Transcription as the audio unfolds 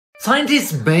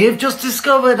Scientists may have just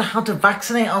discovered how to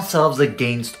vaccinate ourselves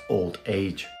against old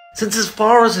age. Since as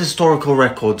far as historical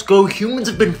records go, humans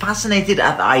have been fascinated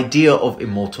at the idea of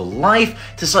immortal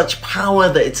life to such power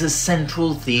that it's a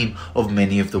central theme of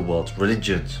many of the world's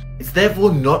religions. It's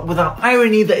therefore not without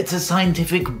irony that it's a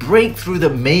scientific breakthrough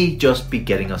that may just be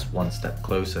getting us one step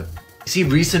closer. You see,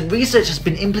 recent research has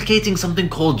been implicating something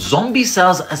called zombie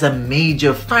cells as a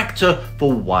major factor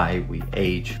for why we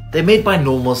age. They're made by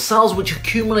normal cells which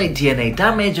accumulate DNA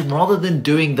damage, and rather than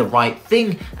doing the right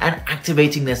thing and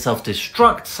activating their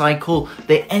self-destruct cycle,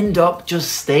 they end up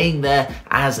just staying there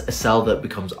as a cell that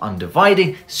becomes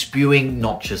undividing, spewing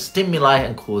noxious stimuli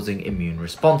and causing immune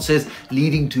responses,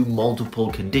 leading to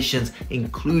multiple conditions,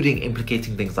 including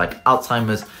implicating things like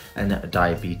Alzheimer's and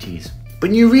diabetes. But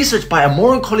new research by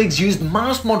Amor and colleagues used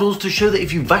mouse models to show that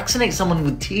if you vaccinate someone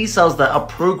with T cells that are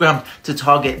programmed to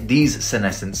target these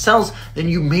senescent cells, then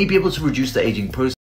you may be able to reduce the aging process.